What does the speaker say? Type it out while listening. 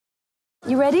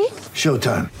You ready?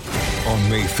 Showtime. On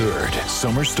May 3rd,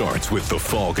 summer starts with The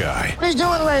Fall Guy. Let's do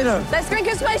it later. Let's drink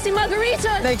a spicy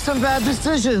margarita. Make some bad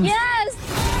decisions.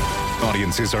 Yes!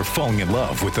 Audiences are falling in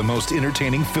love with the most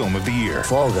entertaining film of the year.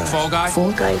 Fall Guy. Fall Guy?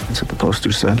 Fall guy. That's what the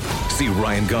poster said. See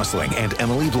Ryan Gosling and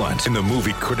Emily Blunt in the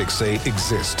movie critics say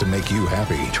exists to make you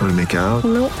happy. Trying to make it out?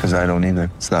 Nope. Because I don't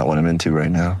either. It's not what I'm into right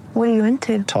now. What are you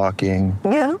into? Talking.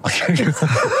 Yeah.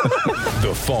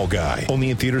 The Fall Guy.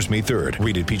 Only in theaters May 3rd.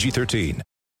 Rated PG-13.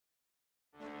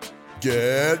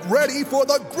 Get ready for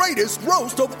the greatest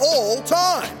roast of all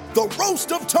time. The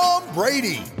Roast of Tom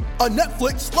Brady. A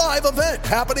Netflix live event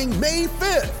happening May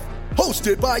 5th.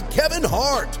 Hosted by Kevin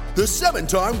Hart. The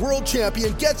 7-time world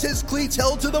champion gets his cleats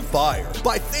held to the fire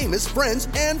by famous friends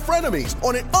and frenemies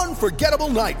on an unforgettable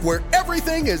night where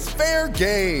everything is fair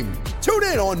game. Tune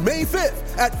in on May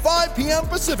 5th at 5 p.m.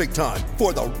 Pacific time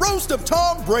for the Roast of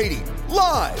Tom Brady.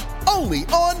 Live only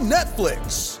on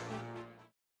Netflix.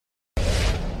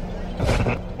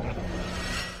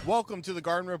 Welcome to the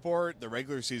Garden Report. The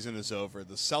regular season is over.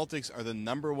 The Celtics are the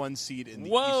 #1 seed in the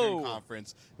Eastern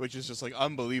Conference, which is just like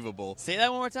unbelievable. Say that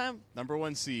one more time.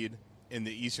 #1 seed in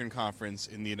the Eastern Conference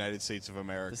in the United States of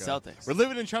America. The Celtics. We're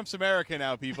living in Trump's America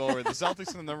now, people. Where the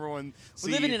Celtics are the #1 seed.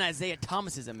 We're living in Isaiah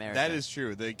Thomas's America. That is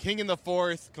true. The King in the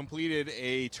Fourth completed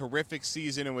a terrific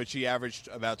season in which he averaged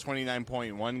about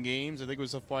 29.1 games. I think it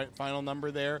was the final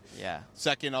number there. Yeah.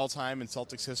 Second all-time in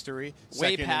Celtics history.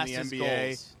 Way Second past in the his NBA.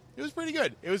 goals. It was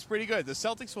pretty good. The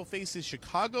Celtics will face the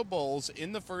Chicago Bulls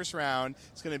in the first round.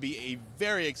 It's going to be a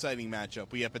very exciting matchup.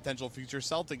 We have potential future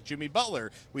Celtic Jimmy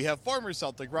Butler. We have former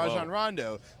Celtic Rajon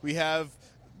Rondo. We have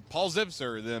Paul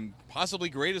Zipser, the possibly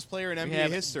greatest player in NBA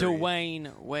history.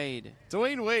 Dwayne Wade.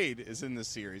 Dwayne Wade is in this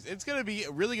series. It's going to be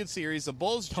a really good series. The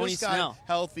Bulls Tony just got Snell.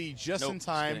 healthy just in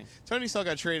time. Tony Snell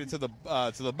got traded to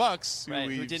the Bucks, who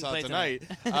we didn't saw play tonight.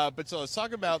 But so let's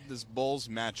talk about this Bulls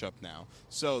matchup now.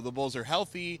 So the Bulls are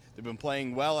healthy. They've been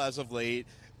playing well as of late.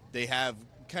 They have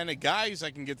kind of guys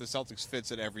that can get the Celtics fits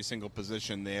at every single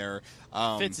position there.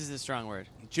 Fits is a strong word.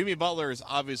 Jimmy Butler is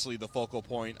obviously the focal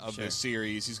point of this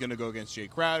series. He's going to go against Jay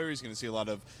Crowder. He's going to see a lot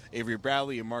of Avery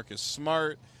Bradley and Marcus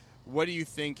Smart. What do you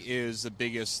think is the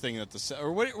biggest thing that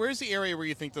where's the area where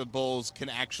you think the Bulls can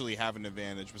actually have an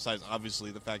advantage, besides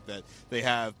obviously the fact that they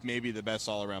have maybe the best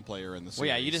all-around player in the series?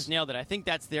 Well, yeah, you just nailed it. I think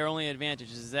that's their only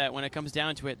advantage, is that when it comes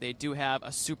down to it, they do have a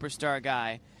superstar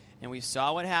guy. And we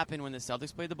saw what happened when the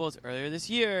Celtics played the Bulls earlier this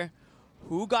year.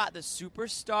 Who got the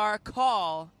superstar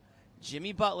call?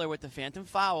 Jimmy Butler with the phantom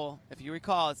foul. If you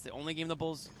recall, it's the only game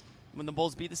when the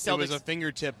Bulls beat the Celtics. It was a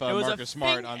fingertip Marcus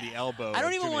Smart on the elbow. I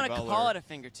don't even want to call it a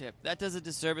fingertip. That does a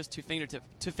disservice to fingertip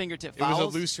fouls. It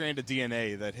was a loose strand of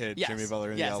DNA that hit Jimmy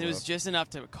Butler in the elbow. Yes, it was just enough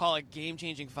to call a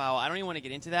game-changing foul. I don't even want to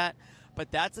get into that,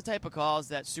 but that's the type of calls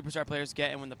that superstar players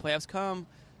get, and when the playoffs come,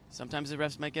 sometimes the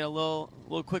refs might get a little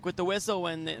quick with the whistle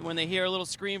when they hear a little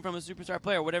scream from a superstar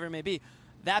player, whatever it may be.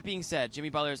 That being said, Jimmy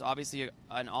Butler is obviously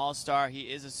an all-star. He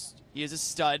is a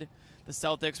stud. The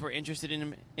Celtics were interested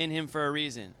in him for a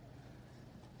reason.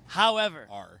 However,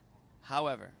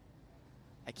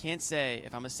 I can't say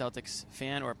if I'm a Celtics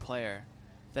fan or player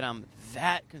that I'm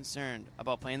that concerned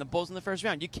about playing the Bulls in the first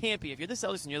round. You can't be. If you're the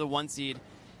Celtics and you're the 1 seed,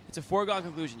 it's a foregone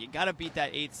conclusion. You got to beat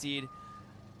that 8 seed.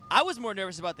 I was more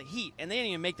nervous about the Heat, and they didn't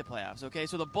even make the playoffs, okay?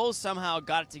 So the Bulls somehow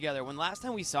got it together. When last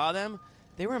time we saw them,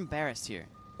 they were embarrassed here.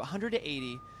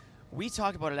 100-80. We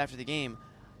talked about it after the game.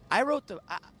 I wrote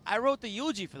the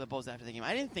eulogy for the Bulls after the game.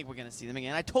 I didn't think we're going to see them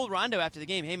again. I told Rondo after the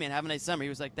game, hey, man, have a nice summer. He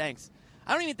was like, thanks.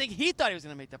 I don't even think he thought he was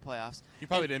going to make the playoffs. He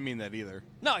probably didn't mean that either.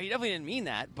 No, he definitely didn't mean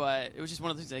that, but it was just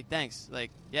one of those things like, thanks.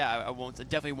 Like, yeah, I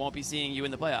definitely won't be seeing you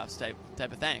in the playoffs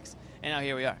type of thanks. And now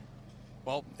here we are.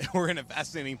 Well, we're in a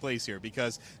fascinating place here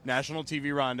because National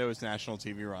TV Rondo is National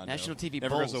TV Rondo. National TV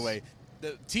Never Bulls. goes away.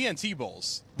 The TNT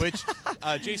Bulls, which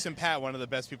Jason Patt, one of the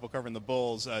best people covering the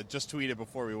Bulls, just tweeted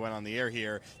before we went on the air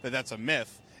here that that's a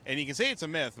myth. And you can say it's a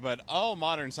myth, but all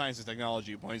modern science and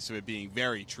technology points to it being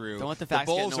very true. Don't let the facts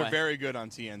get in Bulls the way. are very good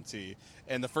on TNT.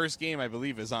 And the first game, I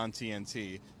believe, is on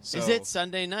TNT. So is it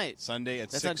Sunday night? Sunday at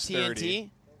 6:30. That's on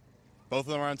TNT? Both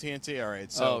of them are on TNT? All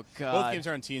right. So both games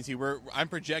are on TNT. I'm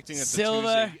projecting that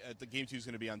the game 2 is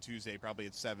going to be on Tuesday, probably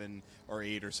at 7 or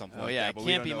 8 or something like that. It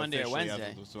can't be Monday or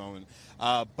Wednesday.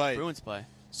 But Bruins play.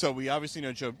 So we obviously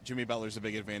know Jimmy Butler's a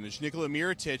big advantage. Nikola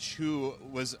Mirotic, who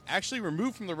was actually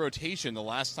removed from the rotation the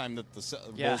last time that the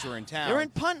Bulls were in town. They were in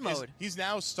punt mode. He's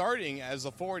now starting as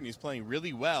a forward, and he's playing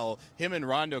really well. Him and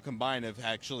Rondo combined have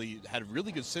actually had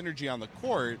really good synergy on the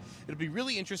court. It'll be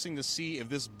really interesting to see if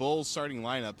this Bulls starting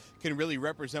lineup can really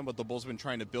represent what the Bulls have been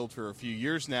trying to build for a few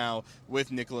years now with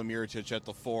Nikola Mirotic at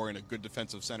the 4 and a good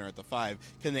defensive center at the 5.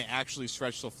 Can they actually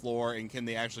stretch the floor, and can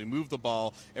they actually move the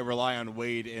ball and rely on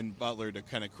Wade and Butler to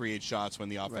kind of create shots when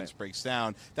the offense breaks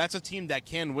down? That's a team that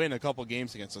can win a couple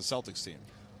games against a Celtics team.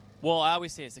 Well, I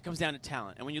always say this. It comes down to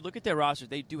talent. And when you look at their roster,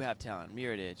 they do have talent.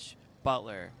 Mirotic,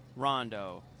 Butler,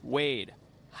 Rondo, Wade.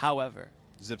 However.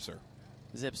 Zipster.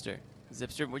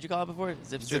 What'd you call it before?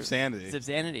 Zipsanity.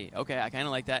 Zipsanity. Okay, I kind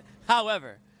of like that.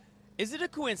 However, is it a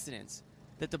coincidence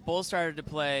that the Bulls started to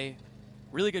play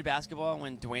really good basketball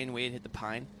when Dwayne Wade hit the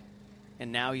pine,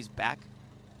 and now he's back?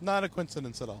 Not a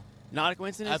coincidence at all. Not a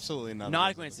coincidence? Absolutely not.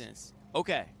 Not a coincidence.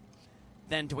 Okay.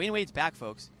 Then Dwayne Wade's back,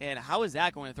 folks. And how is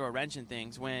that going to throw a wrench in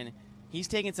things when he's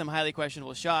taking some highly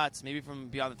questionable shots, maybe from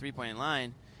beyond the three-point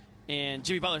line, and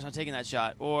Jimmy Butler's not taking that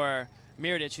shot, or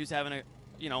Mirotic, who's having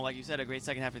like you said, a great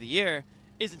second half of the year,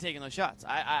 isn't taking those shots.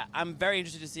 I'm very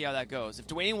interested to see how that goes. If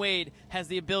Dwayne Wade has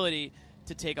the ability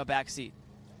to take a back seat.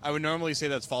 I would normally say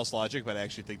that's false logic, but I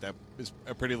actually think that is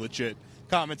a pretty legit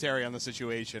commentary on the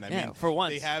situation. I mean, for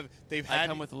once, they've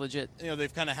come with a legit.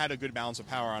 They've kind of had a good balance of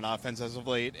power on offense as of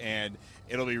late, and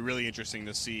it'll be really interesting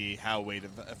to see how Wade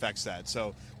affects that.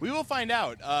 So we will find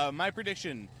out. My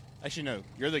prediction. Actually, no.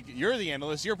 You're the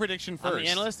analyst. Your prediction first. I'm the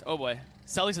analyst. Oh boy,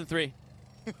 Celtics in 3.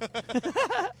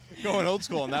 Going old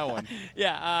school on that one.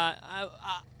 Yeah,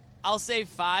 I'll say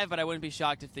 5, but I wouldn't be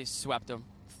shocked if they swept them.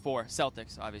 4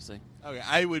 Celtics, obviously. Okay,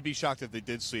 I would be shocked if they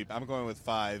did sweep. I'm going with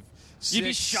 5. 6. You'd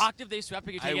be shocked if they swept,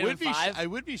 but you're taking it in 5? I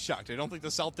would be shocked. I don't think the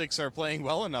Celtics are playing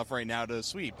well enough right now to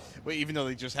sweep. Even though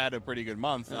they just had a pretty good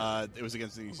month, it was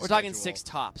against the East. We're talking 6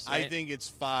 tops, right? I think it's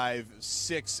 5,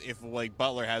 6 if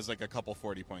Butler has a couple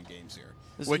 40-point games here.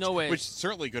 There's no way. Which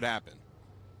certainly could happen.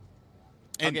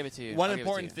 I'll give it to you. One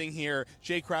important thing here,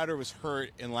 Jay Crowder was hurt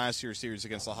in last year's series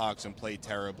against the Hawks and played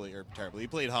terribly. He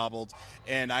played hobbled.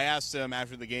 And I asked him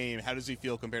after the game, how does he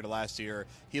feel compared to last year?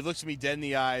 He looked me dead in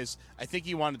the eyes. I think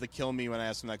he wanted to kill me when I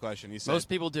asked him that question. He said, most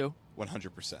people do.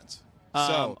 100%.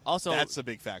 So also, that's a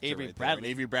big factor Avery right Bradley. there. And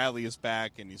Avery Bradley is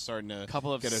back, and he's starting to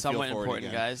couple of get a somewhat feel for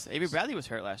important guys. Avery Bradley was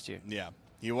hurt last year. Yeah.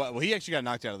 He actually got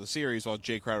knocked out of the series while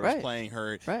Jay Crowder was playing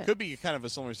hurt. Right. Could be kind of a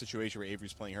similar situation where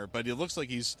Avery's playing hurt, but it looks like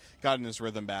he's gotten his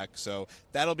rhythm back. So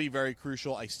that'll be very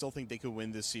crucial. I still think they could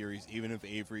win this series, even if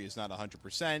Avery is not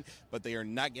 100%, but they are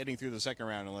not getting through the second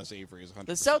round unless Avery is 100%.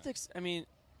 The Celtics,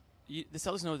 the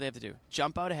Celtics know what they have to do.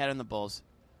 Jump out ahead on the Bulls,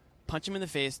 punch them in the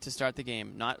face to start the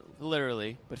game, not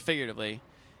literally, but figuratively.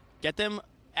 Get them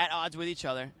at odds with each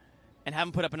other, and have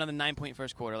them put up another 9-point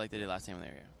first quarter like they did last time when they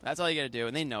were here. That's all you got to do,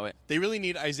 and they know it. They really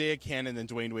need Isaiah Cannon and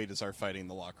Dwayne Wade to start fighting in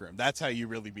the locker room. That's how you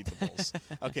really beat the Bulls.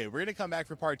 Okay, we're going to come back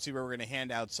for part 2 where we're going to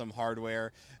hand out some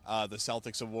hardware, the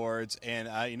Celtics awards, and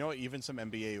even some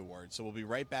NBA awards. So we'll be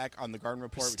right back on the Garden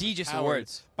Report. Prestigious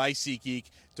awards. By SeatGeek.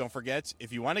 Don't forget,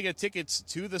 if you want to get tickets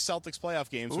to the Celtics playoff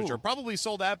games, which are probably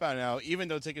sold out by now, even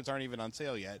though tickets aren't even on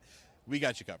sale yet, we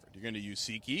got you covered. You're going to use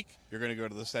SeatGeek. You're going to go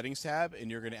to the settings tab, and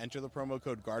you're going to enter the promo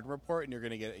code Garden Report, and you're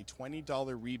going to get a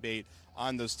 $20 rebate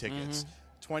on those tickets.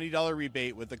 $20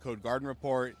 rebate with the code Garden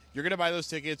Report. You're going to buy those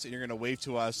tickets, and you're going to wave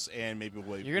to us, and maybe we'll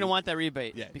wave. You're going to want that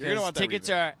rebate. Yeah, because you're going to want that tickets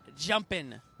are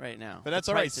jumping right now. But that's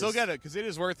all right. Still get it, because it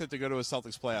is worth it to go to a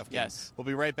Celtics playoff game. Yes. We'll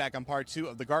be right back on part 2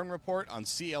 of the Garden Report on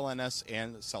CLNS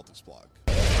and Celtics Blog.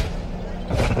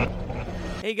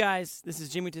 Hey guys, this is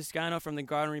Jimmy Toscano from the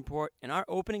Garden Report, and our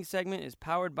opening segment is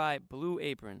powered by Blue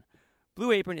Apron.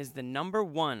 Blue Apron is the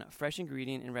 #1 fresh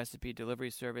ingredient and recipe delivery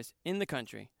service in the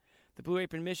country. The Blue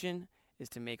Apron mission is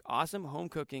to make awesome home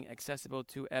cooking accessible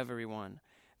to everyone.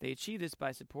 They achieve this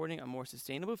by supporting a more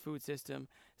sustainable food system,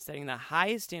 setting the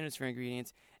highest standards for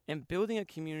ingredients, and building a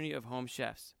community of home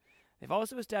chefs. They've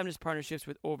also established partnerships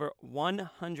with over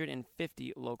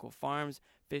 150 local farms,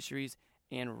 fisheries,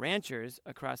 and ranchers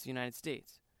across the United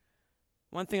States.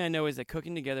 One thing I know is that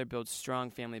cooking together builds strong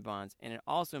family bonds, and it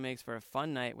also makes for a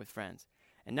fun night with friends.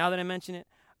 And now that I mention it,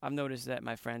 I've noticed that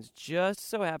my friends just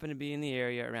so happen to be in the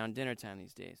area around dinner time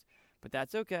these days. But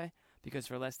that's okay, because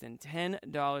for less than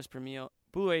 $10 per meal,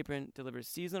 Blue Apron delivers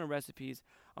seasonal recipes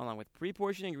along with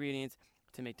pre-portioned ingredients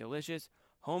to make delicious,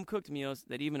 home-cooked meals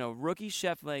that even a rookie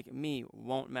chef like me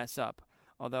won't mess up,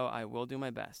 although I will do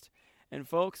my best. And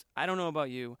folks, I don't know about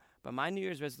you, but my New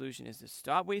Year's resolution is to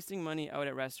stop wasting money out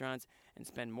at restaurants and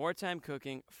spend more time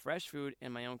cooking fresh food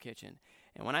in my own kitchen.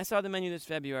 And when I saw the menu this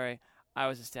February, I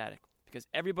was ecstatic, because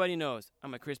everybody knows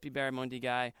I'm a crispy barramundi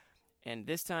guy, and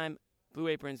this time Blue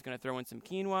Apron's going to throw in some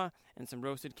quinoa and some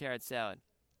roasted carrot salad.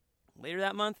 Later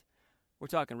that month, we're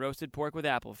talking roasted pork with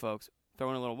apple, folks. Throw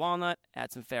in a little walnut,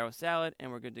 add some farro salad,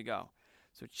 and we're good to go.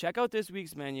 So check out this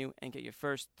week's menu and get your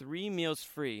first 3 meals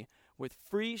free with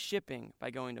free shipping by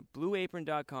going to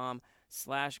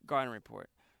blueapron.com/gardenreport.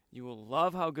 You will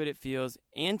love how good it feels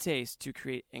and tastes to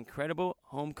create incredible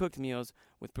home-cooked meals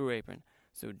with Blue Apron.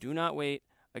 So do not wait.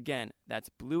 Again, that's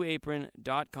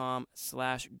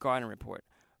blueapron.com/gardenreport.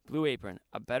 Blue Apron,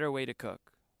 a better way to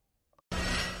cook.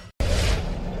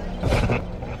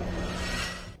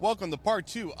 Welcome to part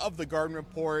 2 of the Garden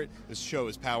Report. This show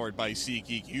is powered by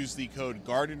SeatGeek. Use the code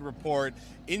Garden Report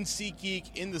in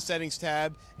SeatGeek in the settings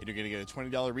tab, and you're going to get a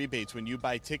 $20 rebate when you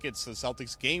buy tickets to the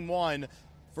Celtics Game 1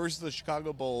 versus the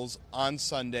Chicago Bulls on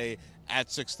Sunday at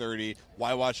 6:30.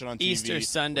 Why watch it on TV? Easter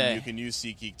Sunday. You can use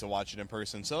SeatGeek to watch it in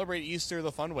person. Celebrate Easter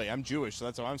the fun way. I'm Jewish, so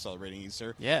that's how I'm celebrating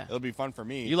Easter. Yeah. It'll be fun for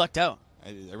me. You lucked out. I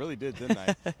really did, didn't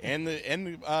I? and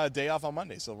the day off on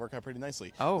Monday, so it'll work out pretty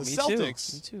nicely. Oh, the me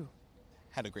Celtics too. Me too.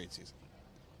 had a great season.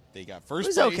 They got first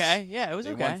place. place. It was okay. Yeah, it was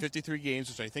they okay. They won 53 games,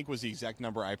 which I think was the exact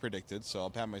number I predicted, so I'll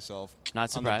pat myself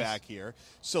Not on the surprised. back here.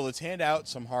 So let's hand out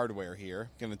some hardware here.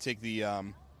 Going to take the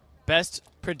best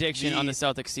prediction on the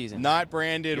Celtics season. not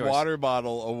branded Yours. water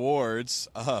bottle awards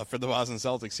for the Boston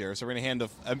Celtics here. So we're going to hand the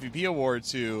MVP award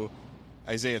to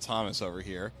Isaiah Thomas over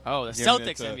here. Oh, the Giving Celtics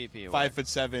it to MVP award.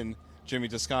 5'7" Jimmy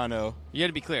Toscano. You got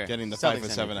to be clear. Getting the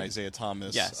Celtics 5'7" MVP. Isaiah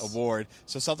Thomas Yes. award.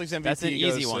 So Celtics MVP That's an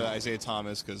easy goes one. to Isaiah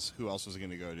Thomas because who else was it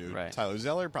going to go to? Right. Tyler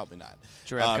Zeller? Probably not.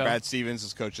 Jerebko. Brad Stevens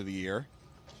is Coach of the Year.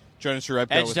 Jonas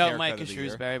Jerebko Edged with out haircut Micah of the year.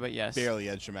 Shrewsbury, but yes. Barely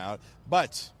edged him out.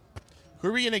 But who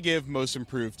are we going to give most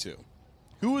improved to?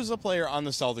 Who was the player on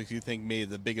the Celtics you think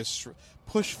made the biggest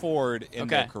push forward in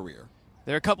their career?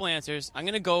 There are a couple answers. I'm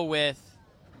going to go with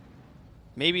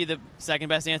maybe the second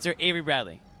best answer, Avery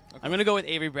Bradley. Okay. I'm going to go with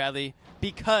Avery Bradley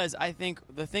because I think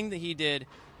the thing that he did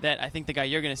that I think the guy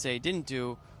you're going to say didn't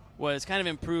do was kind of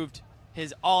improved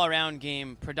his all-around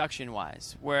game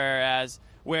production-wise, whereas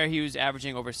where he was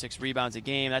averaging over 6 rebounds a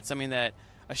game, that's something that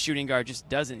a shooting guard just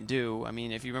doesn't do. I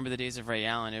mean, if you remember the days of Ray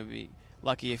Allen, it would be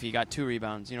lucky if he got 2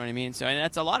 rebounds, you know what I mean? So, and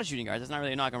that's a lot of shooting guards. That's not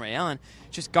really a knock on Ray Allen.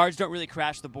 It's just guards don't really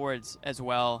crash the boards as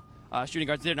well. Shooting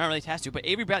guards, they're not really tasked to. But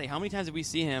Avery Bradley, how many times have we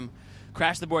seen him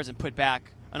crash the boards and put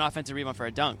back an offensive rebound for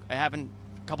a dunk? It happened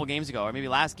a couple games ago, or maybe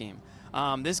last game.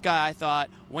 This guy, I thought,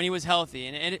 when he was healthy,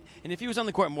 and if he was on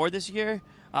the court more this year,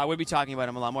 we'd be talking about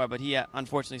him a lot more. But he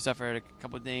unfortunately suffered a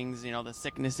couple of things, the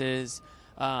sicknesses.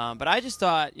 But I just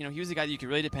thought, he was a guy that you could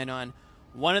really depend on.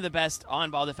 One of the best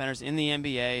on-ball defenders in the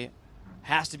NBA.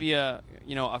 Has to be a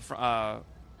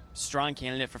strong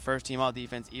candidate for first-team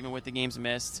all-defense, even with the games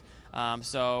missed.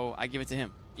 So I give it to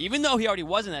him. Even though he already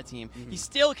was in that team, he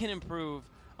still can improve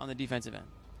on the defensive end.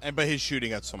 But his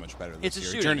shooting got so much better this year.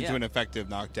 Shooting, Turned into an effective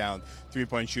knockdown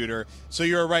three-point shooter. So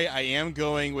you're right. I am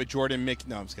going with Jordan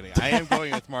No, I'm just kidding. I am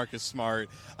going with Marcus Smart.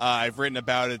 I've written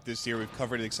about it this year. We've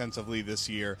covered it extensively this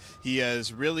year. He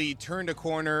has really turned a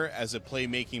corner as a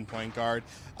playmaking point guard.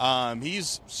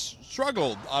 He's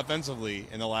struggled offensively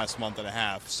in the last month and a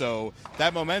half. So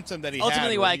that momentum that he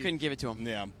ultimately had, why I couldn't give it to him.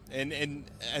 Yeah, and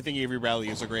I think Avery Bradley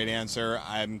is a great answer.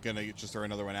 I'm going to just throw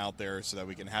another one out there so that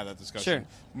we can have that discussion. Sure.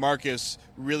 Marcus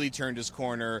really turned his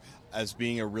corner as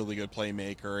being a really good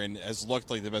playmaker and has looked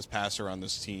like the best passer on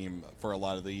this team for a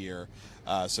lot of the year.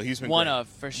 So he's been One great. of,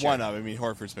 for sure. One of. I mean,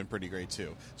 Horford's been pretty great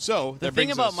too. So the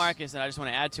thing about Marcus that I just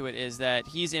want to add to it is that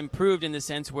he's improved in the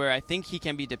sense where I think he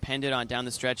can be depended on down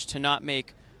the stretch to not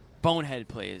make bonehead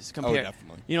plays.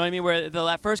 Definitely. You know what I mean? Where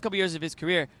the first couple years of his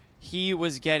career, he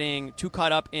was getting too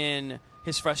caught up in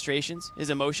his frustrations,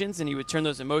 his emotions, and he would turn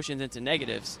those emotions into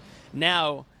negatives.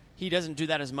 Now, he doesn't do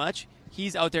that as much.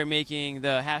 He's out there making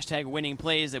the hashtag winning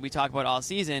plays that we talk about all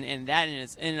season, and that in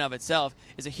and of itself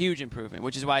is a huge improvement,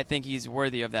 which is why I think he's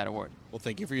worthy of that award. Well,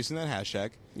 thank you for using that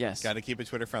hashtag. Yes. Got to keep it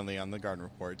Twitter-friendly on the Garden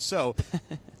Report. So,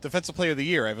 Defensive Player of the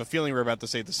Year. I have a feeling we're about to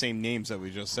say the same names that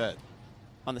we just said.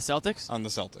 On the Celtics? On the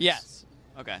Celtics. Yes.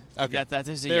 Okay. That's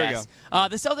a there yes. We go.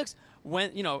 The Celtics, when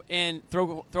and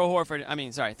throw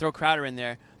Crowder in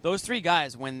there. Those 3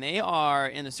 guys, when they are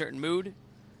in a certain mood,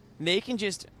 they can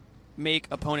just make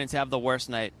opponents have the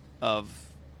worst night of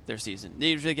their season. They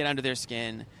usually get under their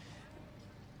skin.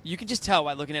 You can just tell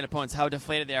by looking at opponents how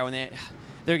deflated they are when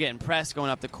they're getting pressed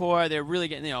going up the court. They're really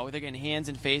getting, they're getting hands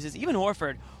and faces. Even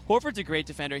Horford's a great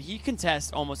defender. He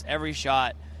contests almost every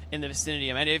shot in the vicinity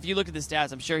of him. And if you look at the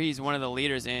stats, I'm sure he's one of the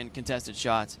leaders in contested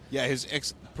shots. Yeah,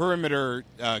 his perimeter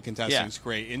contesting is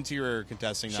great. Interior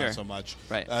contesting, not so much.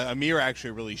 Right. Amir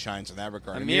actually really shines in that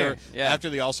regard. Amir after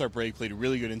the All-Star break, played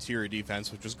really good interior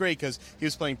defense, which was great because he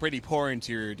was playing pretty poor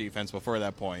interior defense before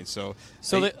that point. So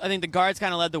I think the guards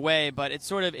kind of led the way, but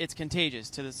it's contagious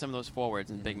to some of those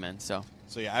forwards and big men. So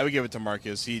yeah, I would give it to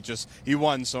Marcus. He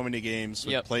won so many games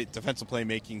with defensive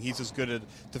playmaking. He's as good a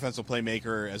defensive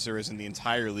playmaker as there is in the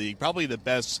entire league. Probably the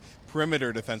best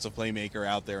perimeter defensive playmaker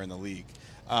out there in the league.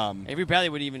 Avery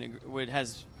Bradley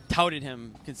has touted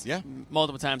him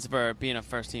multiple times for being a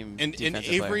first-team defensive and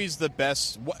Avery's player. the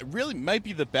best, really might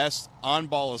be the best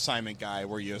on-ball assignment guy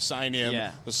where you assign him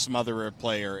the smotherer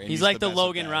player. And he's like the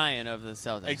Logan Ryan of the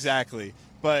Celtics. Exactly.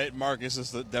 But Marcus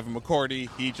is the Devin McCourty.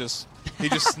 He just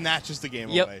snatches the game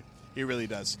away. He really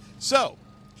does. So,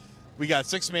 we got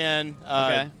six-man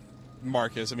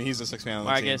Marcus. I mean, he's the sixth man on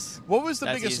the team. What was the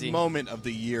biggest moment of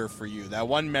the year for you? That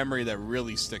one memory that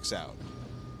really sticks out?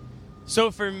 So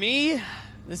for me,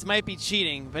 this might be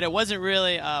cheating, but it wasn't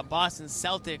really a Boston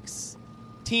Celtics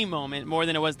team moment more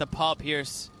than it was the Paul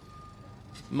Pierce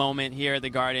moment here at the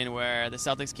Garden where the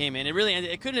Celtics came in.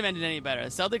 It couldn't have ended any better. The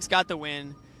Celtics got the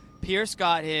win. Pierce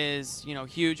got his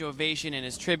huge ovation and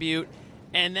his tribute,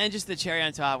 and then just the cherry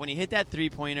on top when he hit that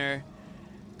three-pointer,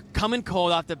 coming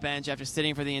cold off the bench after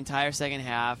sitting for the entire second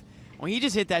half. When he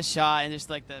just hit that shot and just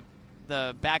like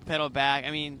the back pedal back,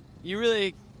 I mean, you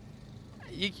really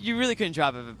couldn't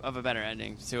drop of a better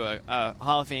ending to a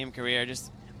Hall of Fame career,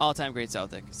 just all-time great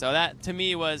Celtic. So that, to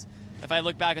me, was, if I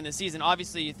look back on the season,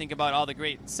 obviously you think about all the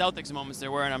great Celtics moments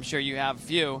there were, and I'm sure you have a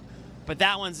few, but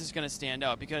that one's just going to stand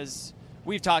out because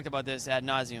we've talked about this ad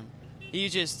nauseum. He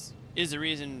just is the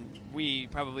reason we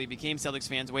probably became Celtics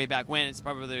fans way back when. It's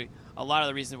probably a lot of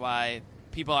the reason why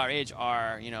people our age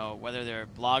are, whether they're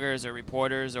bloggers or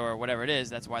reporters or whatever it is,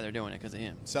 that's why they're doing it, because of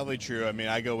him. It's definitely true. I mean,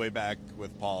 I go way back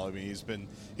with Paul. I mean, he's been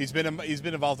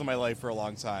involved in my life for a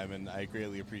long time, and I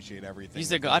greatly appreciate everything. He's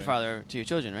the godfather to your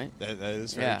children, right? That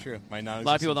is very true. My a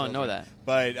lot of people don't know that.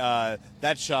 But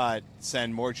that shot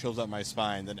sent more chills up my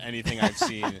spine than anything I've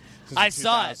seen since I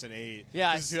saw 2008. it.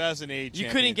 Yeah, since 2008. You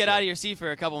couldn't get out of your seat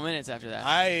for a couple minutes after that.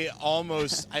 I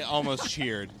almost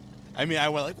cheered. I mean, I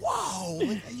went like, "Wow!"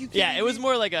 Like, are you kidding me? It was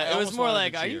more like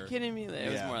are you kidding me?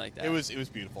 It was more like that. It was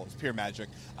beautiful. It was pure magic.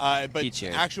 But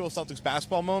actual Celtics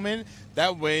basketball moment,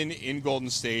 that win in Golden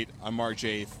State on March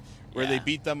 8th, where they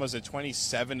beat them, was it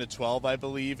 27-12, I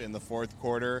believe, in the fourth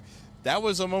quarter. That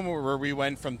was a moment where we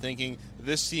went from thinking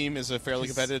this team is a fairly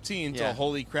competitive team to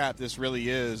holy crap, this really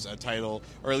is a title,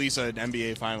 or at least an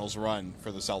NBA Finals run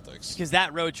for the Celtics. Because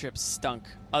that road trip stunk.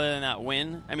 Other than that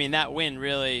win, I mean, that win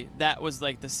really, that was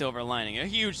like the silver lining. A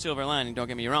huge silver lining, don't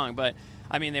get me wrong, but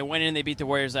I mean, they went in, they beat the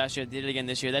Warriors last year, did it again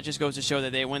this year. That just goes to show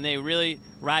that when they really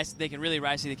rise, they can really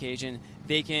rise to the occasion.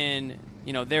 They can,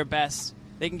 their best,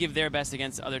 they can give their best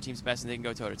against other teams' best, and they can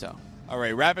go toe-to-toe. All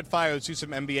right, rapid fire. Let's do some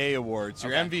NBA awards.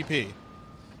 Your MVP.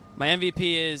 My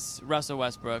MVP is Russell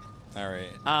Westbrook. All right.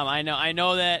 I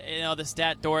know that the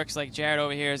stat dorks like Jared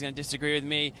over here is going to disagree with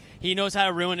me. He knows how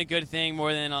to ruin a good thing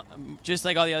more than just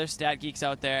like all the other stat geeks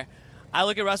out there. I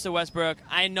look at Russell Westbrook.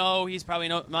 I know he's probably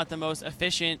not the most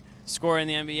efficient scorer in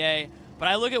the NBA, but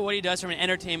I look at what he does from an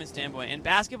entertainment standpoint. And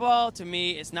basketball, to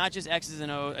me, it's not just X's and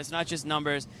O's. It's not just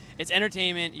numbers. It's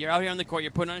entertainment. You're out here on the court.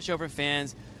 You're putting on a show for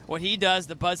fans. What he does,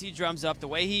 the buzz he drums up, the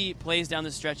way he plays down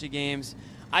the stretch of games,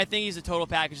 I think he's a total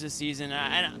package this season.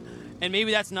 And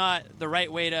maybe that's not the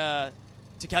right way to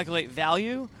calculate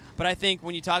value, but I think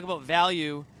when you talk about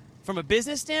value from a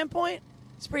business standpoint,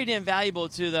 it's pretty damn valuable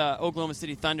to the Oklahoma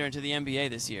City Thunder and to the NBA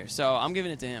this year. So I'm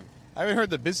giving it to him. I haven't heard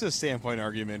the business standpoint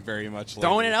argument very much lately.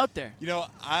 Throwing it out there.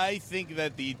 I think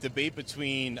that the debate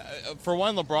between, for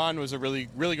one, LeBron was a really,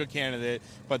 really good candidate,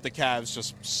 but the Cavs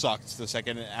just sucked the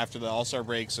second after the All-Star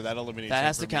break, so that eliminates him. That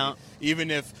has to count. Even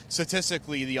if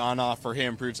statistically the on-off for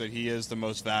him proves that he is the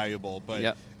most valuable,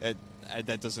 but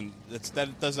that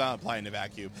does not apply in a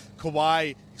vacuum.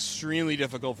 Kawhi, extremely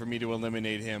difficult for me to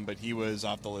eliminate him, but he was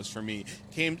off the list for me.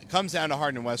 Comes down to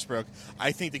Harden and Westbrook.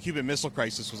 I think the Cuban Missile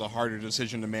Crisis was a harder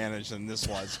decision to manage than this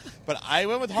was. But I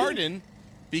went with Harden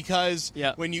because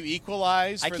when you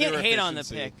equalize, I can't hate on the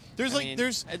pick.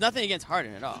 There's nothing against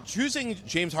Harden at all. Choosing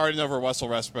James Harden over Russell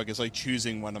Westbrook is like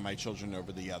choosing one of my children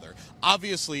over the other.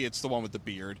 Obviously, it's the one with the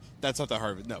beard. That's not the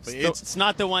hard. No, but it's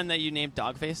not the one that you named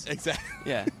Dogface. Exactly.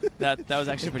 Yeah, that was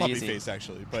actually pretty easy. Puppy face,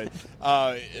 actually, but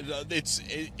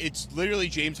it's literally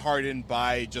James Harden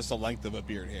by just the length of a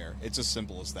beard hair. It's as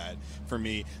simple as that for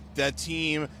me. That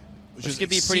team which has could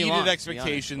be pretty exceeded long, to be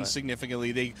expectations honest,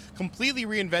 significantly. They completely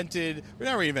not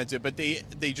reinvented, but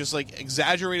they just like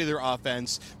exaggerated their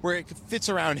offense where it fits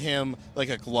around him like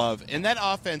a glove. And that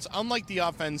offense, unlike the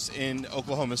offense in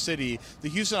Oklahoma City, the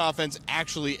Houston offense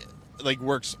actually like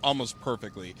works almost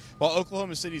perfectly. While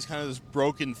Oklahoma City is kind of this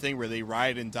broken thing where they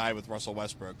ride and die with Russell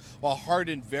Westbrook, while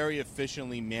Harden very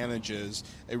efficiently manages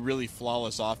a really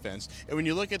flawless offense. And when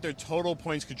you look at their total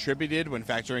points contributed when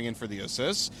factoring in for the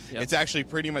assists, it's actually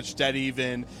pretty much dead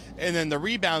even. And then the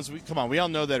rebounds, we all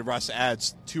know that Russ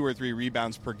adds 2 or 3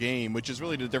 rebounds per game, which is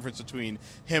really the difference between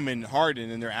him and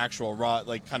Harden and their actual raw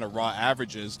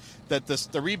averages. That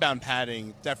the rebound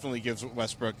padding definitely gives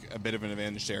Westbrook a bit of an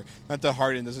advantage there. Not that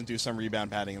Harden doesn't do some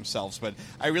rebound padding himself, but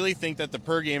I really think that the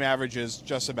per game averages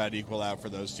just about equal out for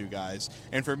those two guys.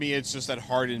 And for me, it's just that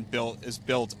Harden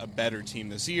built a better team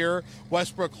this year.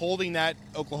 Westbrook holding that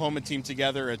Oklahoma team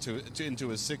together into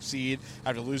a 6th seed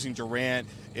after losing Durant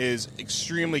is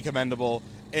extremely commendable.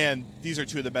 And these are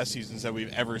 2 of the best seasons that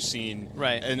we've ever seen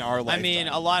in our lifetime. I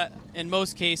mean, in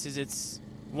most cases, it's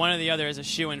one or the other is a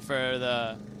shoo-in for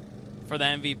the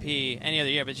MVP any other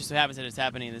year, but it just so happens that it's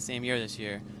happening in the same year this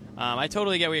year. I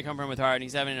totally get where you come from with Harden.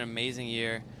 He's having an amazing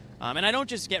year. And I don't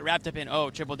just get wrapped up in,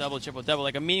 triple-double.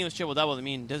 Like a meaningless triple-double doesn't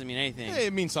mean anything. Yeah,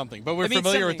 it means something. But we're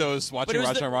familiar with those watching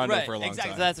Rajon Rondo for a long time.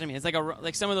 Exactly, that's what I mean. It's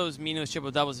like some of those meaningless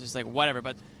triple-doubles is just like whatever.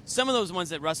 But some of those ones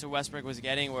that Russell Westbrook was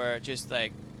getting were just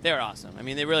like, they were awesome. I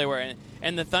mean, they really were.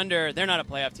 And the Thunder, they're not a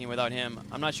playoff team without him.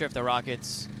 I'm not sure if the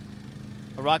Rockets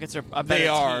are a better team. They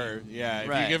are, yeah.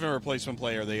 If you give him a replacement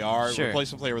player, they are. Sure.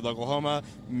 Replacement player with Oklahoma,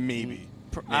 maybe.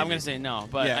 I'm going to say no,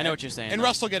 but yeah. I know what you're saying. And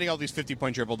Russell getting all these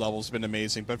 50-point triple-doubles has been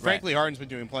amazing. But frankly, Harden's been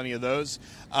doing plenty of those.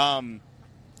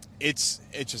 It's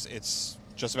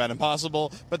just about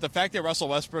impossible. But the fact that Russell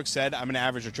Westbrook said, I'm going to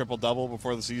average a triple-double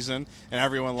before the season, and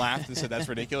everyone laughed and said that's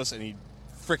ridiculous, and he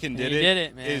freaking did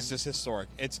it, man. Is just historic.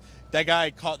 It's that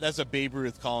guy. That's a Babe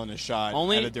Ruth calling a shot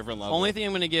at a different level. Only thing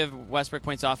I'm going to give Westbrook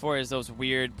points off for is those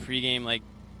weird pregame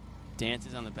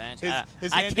dances on the bench. His I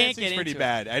hand can't dancing's get pretty into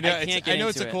bad. It. I know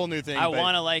it's a cool new thing. I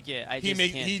want to like it. I just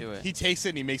can't do it. He takes it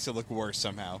and he makes it look worse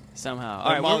somehow. All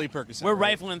right, Molly Percocet. We're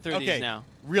rifling through these now.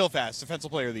 Real fast. Defensive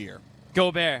Player of the Year.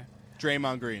 Gobert.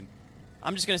 Draymond Green.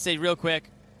 I'm just going to say real quick,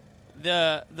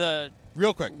 the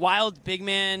real quick wild big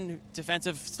man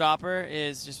defensive stopper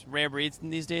is just rare breeds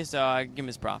these days, so I give him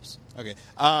his props. Okay.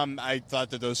 I thought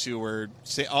that those 2 were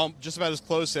just about as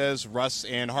close as Russ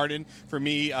and Harden. For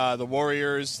me, the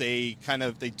Warriors, they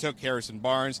took Harrison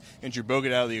Barnes and Drew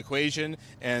Bogut out of the equation,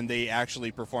 and they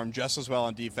actually performed just as well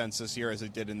on defense this year as they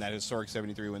did in that historic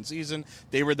 73-win season.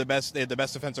 They were the best. They had the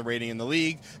best defensive rating in the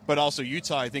league, but also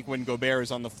Utah, I think when Gobert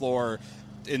is on the floor,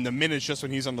 in the minutes just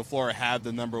when he's on the floor, had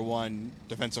the number 1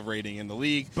 defensive rating in the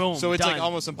league. Boom, so it's done. like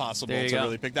almost impossible to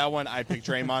really pick that one. I picked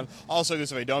Draymond. Also,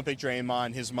 because if I don't pick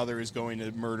Draymond, his mother is going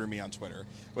to murder me on Twitter,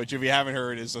 which if you haven't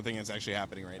heard is the thing that's actually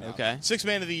happening right now. Okay. 6th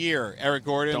man of the year, Eric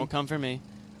Gordon. Don't come for me.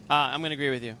 I'm going to agree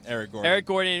with you. Eric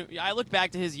Gordon. I look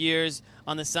back to his years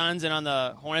on the Suns and on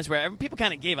the Hornets where people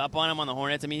kind of gave up on him on the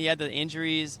Hornets. I mean, he had the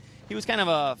injuries. He was kind of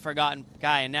a forgotten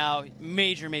guy, and now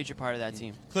major part of that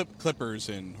team. Clippers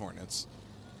and Hornets.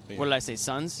 What did I say?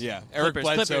 Suns? Yeah. Eric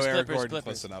Bledsoe, Eric Gordon. Clippers.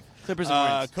 Close enough. Clippers and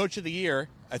Hornets. Coach of the year.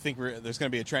 I think there's going to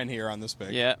be a trend here on this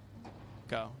pick. Yeah.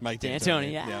 Go. Mike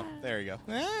D'Antoni. Yeah. There you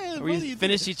go. We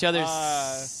finished each other's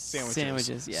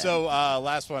sandwiches. Yeah. So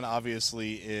last one,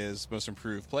 obviously, is most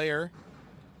improved player.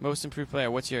 Most improved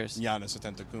player. What's yours? Giannis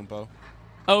Antetokounmpo.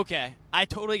 Okay. I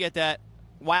totally get that.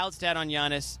 Wild stat on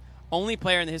Giannis. Only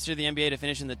player in the history of the NBA to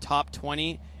finish in the top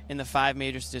 20 in the 5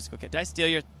 major statistical categories. Did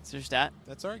I steal your stat?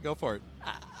 That's all right. Go for it.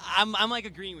 I'm like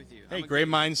agreeing with you. Hey, great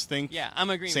minds think. Yeah, I'm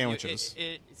agreeing sandwiches.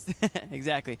 with you.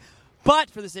 Exactly. But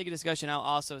for the sake of discussion, I'll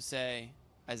also say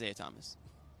Isaiah Thomas.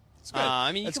 That's good.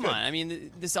 Come on. I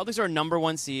mean, the Celtics are a number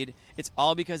 1 seed. It's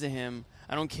all because of him.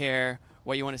 I don't care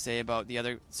what you want to say about the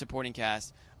other supporting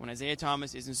cast. When Isaiah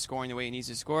Thomas isn't scoring the way he needs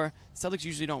to score, Celtics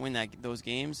usually don't win those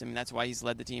games. I mean, that's why he's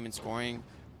led the team in scoring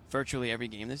virtually every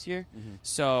game this year. Mm-hmm.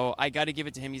 So I got to give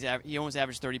it to him. He almost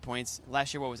averaged 30 points.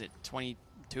 Last year, what was it,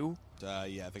 22?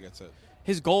 Yeah, I think that's it.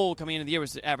 His goal coming into the year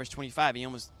was to average 25. He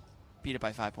almost beat it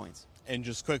by 5 points. And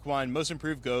just quick one, most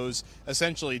improved goes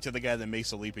essentially to the guy that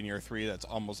makes a leap in year 3. That's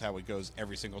almost how it goes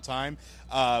every single time.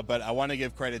 But I want to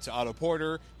give credit to Otto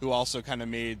Porter, who also kind of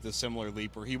made the similar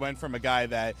leap, where he went from a guy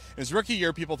that in his rookie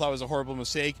year people thought was a horrible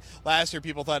mistake. Last year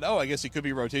people thought, I guess he could be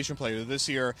a rotation player. This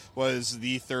year was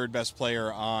the 3rd best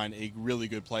player on a really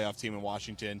good playoff team in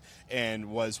Washington and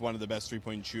was one of the best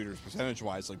 3-point shooters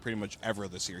percentage-wise, like pretty much ever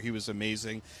this year. He was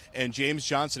amazing. And James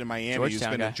Johnson in Miami, who's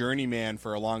been a journeyman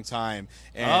for a long time.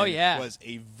 And was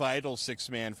a vital sixth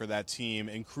man for that team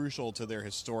and crucial to their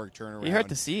historic turnaround. He hurt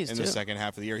the C's in too. the second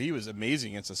half of the year. He was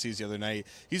amazing against the C's the other night.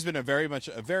 He's been a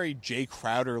very Jay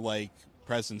Crowder-like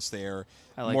presence there.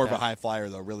 Like More that. of a high flyer,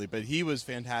 though, really. But he was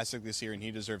fantastic this year, and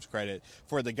he deserves credit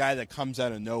for the guy that comes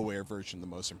out of nowhere version, the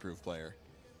most improved player.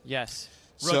 Yes.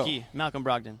 So- Rookie, Malcolm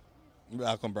Brogdon.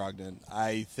 Malcolm Brogdon.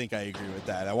 I think I agree with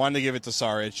that. I wanted to give it to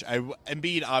Saric.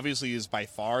 Embiid obviously is by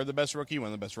far the best rookie, one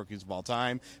of the best rookies of all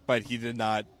time, but he did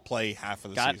not play half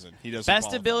of the season. He doesn't Best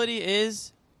qualify. ability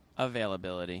is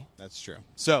availability. That's true.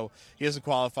 So he doesn't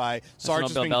qualify. Sarge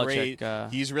has Bill been Belichick, great.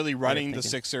 He's really running the thinking.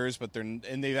 Sixers, but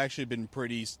they've actually been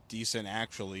pretty decent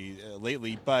actually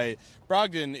lately. But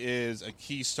Brogdon is a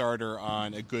key starter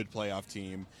on a good playoff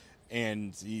team,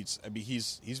 and he's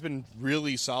been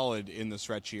really solid in the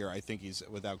stretch here. I think he's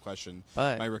without question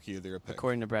But my rookie of the year pick.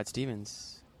 According to Brad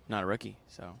Stevens, not a rookie.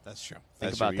 So That's true.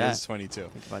 Think That's about true. that. He is 22.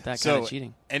 think about that So, kind of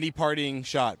cheating. any parting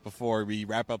shot before we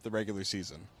wrap up the regular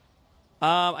season?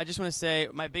 I just want to say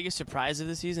my biggest surprise of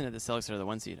the season is the Celtics are the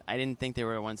 1 seed. I didn't think they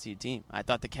were a 1 seed team. I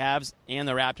thought the Cavs and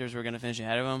the Raptors were going to finish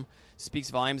ahead of them. Speaks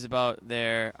volumes about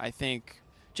their, I think,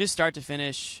 just start to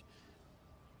finish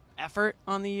effort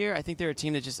on the year. I think they're a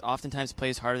team that just oftentimes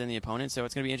plays harder than the opponent. So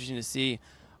it's going to be interesting to see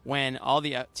when all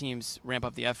the teams ramp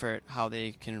up the effort, how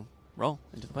they can roll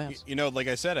into the playoffs. You know, like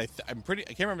I said, I can't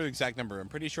remember the exact number. I'm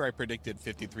pretty sure I predicted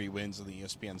 53 wins in the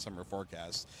ESPN summer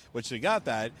forecast, which they got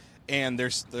that, and they're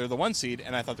the 1 seed,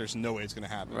 and I thought there's no way it's going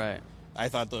to happen. Right. I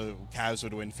thought the Cavs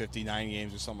would win 59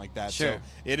 games or something like that. Sure. So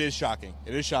it is shocking.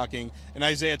 It is shocking. And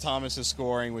Isaiah Thomas is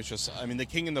scoring, which was, the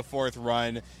King in the Fourth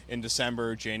run in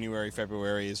December, January,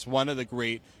 February is one of the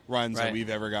great runs that Right. we've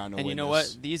ever gotten to And witness. you know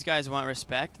what? These guys want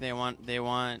respect. They want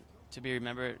to be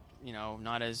remembered,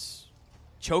 not as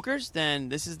chokers. Then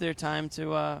this is their time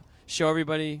to show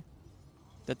everybody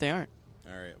that they aren't.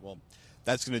 All right, well,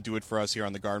 that's going to do it for us here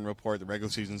on the Garden Report. The regular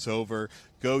season's over.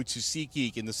 Go to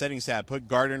SeatGeek in the settings tab. Put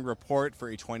Garden Report for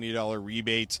a $20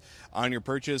 rebate on your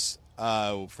purchase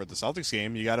for the Celtics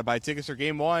game. You got to buy tickets for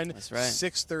Game 1. That's right.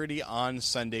 6:30 on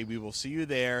Sunday. We will see you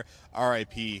there.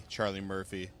 R.I.P. Charlie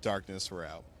Murphy. Darkness, we're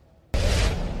out.